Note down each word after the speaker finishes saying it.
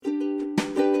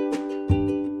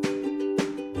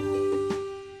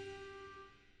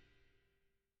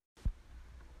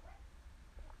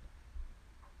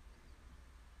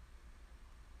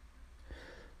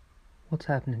What's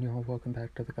happening, y'all? Welcome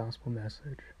back to the Gospel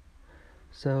Message.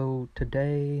 So,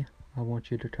 today, I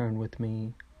want you to turn with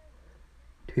me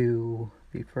to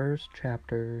the first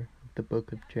chapter of the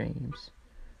book of James.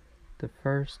 The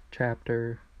first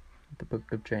chapter of the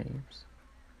book of James.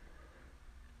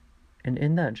 And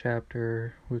in that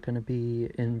chapter, we're going to be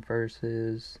in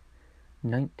verses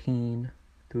 19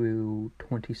 through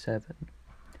 27.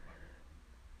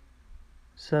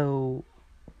 So,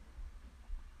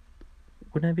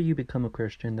 whenever you become a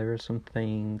Christian, there are some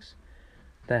things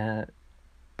that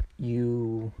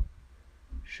you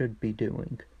should be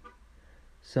doing.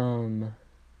 Some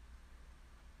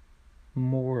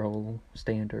moral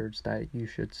standards that you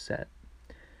should set.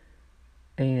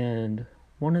 And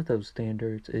one of those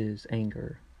standards is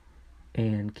anger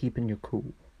and keeping your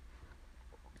cool.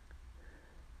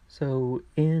 So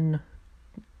in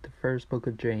the first book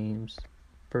of James,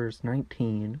 verse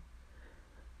 19,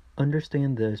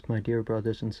 understand this, my dear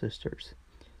brothers and sisters.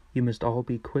 You must all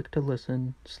be quick to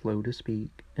listen, slow to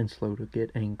speak, and slow to get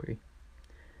angry.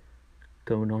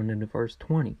 Going on into verse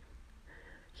 20.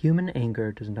 Human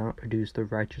anger does not produce the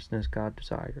righteousness God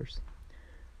desires.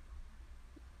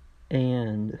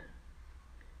 And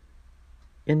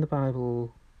in the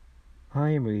Bible I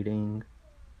am reading,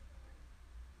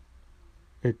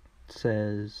 it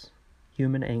says,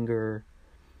 human anger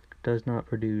does not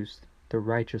produce the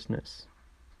righteousness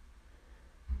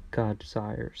God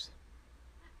desires.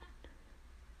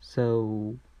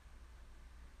 So,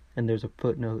 and there's a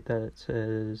footnote that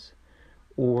says,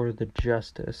 or the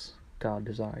justice God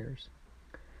desires.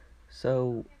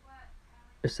 So,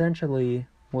 essentially,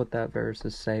 what that verse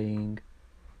is saying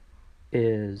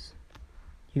is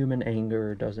human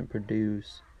anger doesn't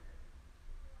produce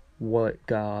what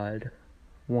God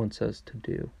wants us to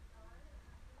do.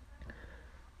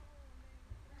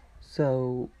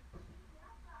 So,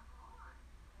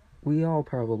 we all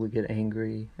probably get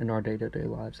angry in our day-to-day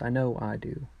lives. I know I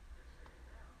do.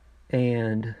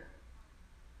 And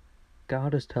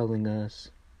God is telling us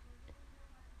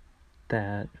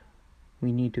that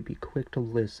we need to be quick to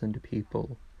listen to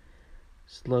people,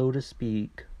 slow to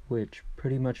speak, which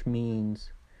pretty much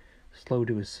means slow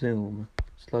to assume,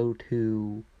 slow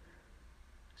to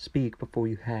speak before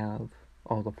you have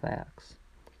all the facts,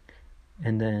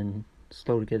 and then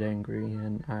slow to get angry,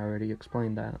 and I already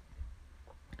explained that.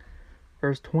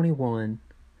 Verse 21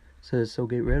 says, so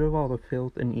get rid of all the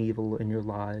filth and evil in your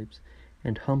lives,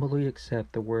 and humbly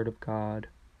accept the word God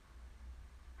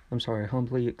has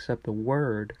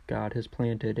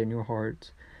planted in your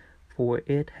hearts, for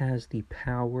it has the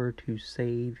power to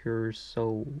save your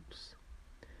souls.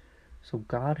 So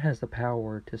God has the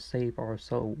power to save our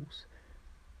souls,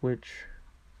 which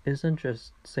isn't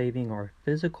just saving our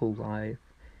physical life,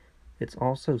 it's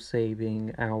also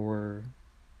saving our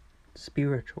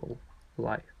spiritual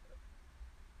life.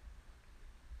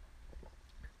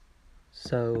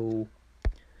 So,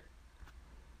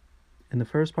 in the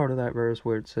first part of that verse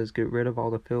where it says, get rid of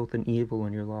all the filth and evil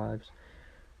in your lives,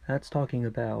 that's talking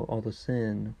about all the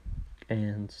sin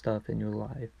and stuff in your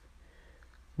life.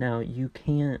 Now, you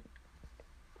can't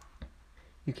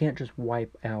just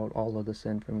wipe out all of the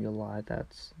sin from your life.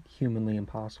 That's humanly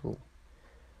impossible.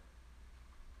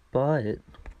 But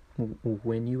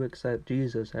when you accept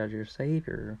Jesus as your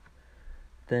Savior,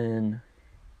 then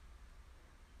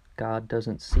God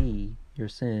doesn't see your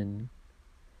sin.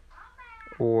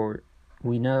 Or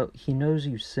He knows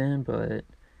you sin, but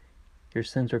your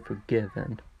sins are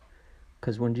forgiven.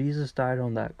 Because when Jesus died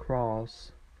on that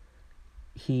cross,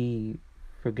 He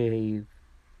forgave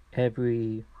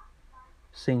every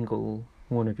single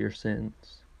one of your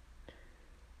sins.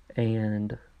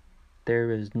 And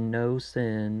there is no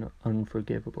sin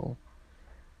unforgivable.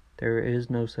 There is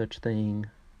no such thing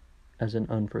as an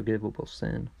unforgivable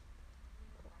sin.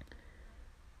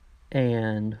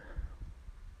 And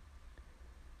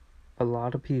a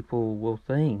lot of people will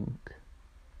think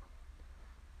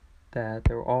that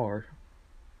there are.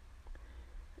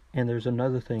 And there's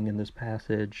another thing in this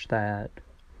passage that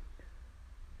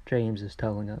James is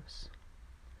telling us.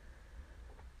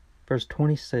 Verse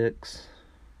 22.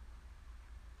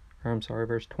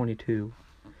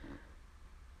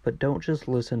 But don't just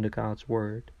listen to God's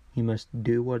word. You must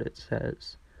do what it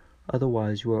says.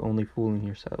 Otherwise, you are only fooling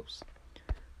yourselves.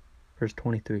 Verse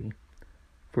 23.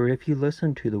 For if you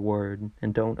listen to the word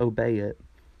and don't obey it,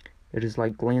 it is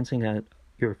like glancing at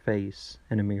your face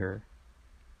in a mirror.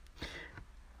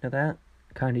 Now that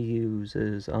kind of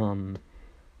uses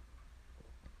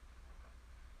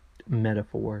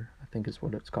metaphor, I think is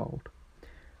what it's called.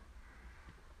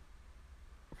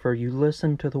 For you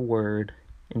listen to the word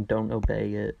and don't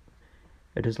obey it,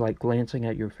 it is like glancing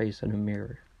at your face in a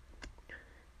mirror.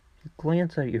 You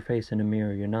glance at your face in a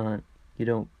mirror, you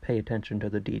don't pay attention to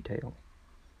the detail.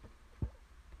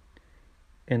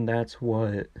 And that's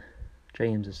what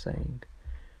James is saying.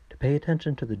 To pay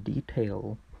attention to the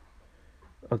detail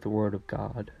of the Word of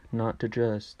God, not to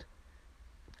just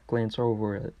glance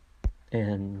over it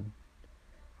and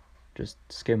just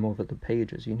skim over the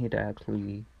pages. You need to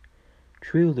actually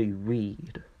truly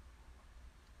read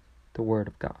the Word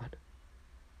of God.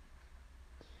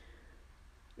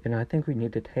 And I think we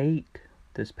need to take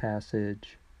this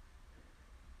passage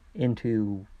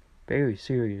into very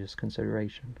serious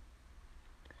consideration.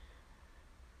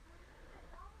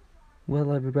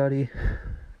 Well, everybody,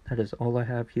 that is all I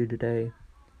have for you today.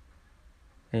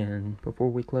 And before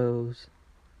we close,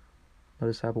 let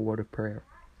us have a word of prayer.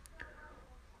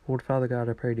 Lord Father God,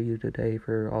 I pray to you today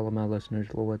for all of my listeners,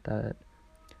 Lord, that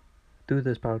through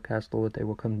this podcast, Lord, they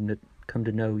will come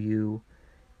to know you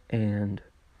and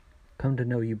come to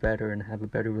know you better and have a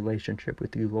better relationship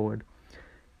with you, Lord.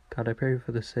 God, I pray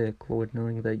for the sick, Lord,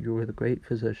 knowing that you are the great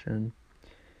physician.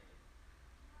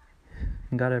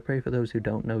 And God, I pray for those who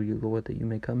don't know you, Lord, that you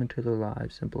may come into their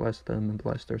lives and bless them and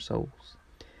bless their souls.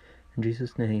 In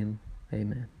Jesus' name,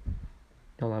 amen.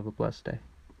 Y'all have a blessed day.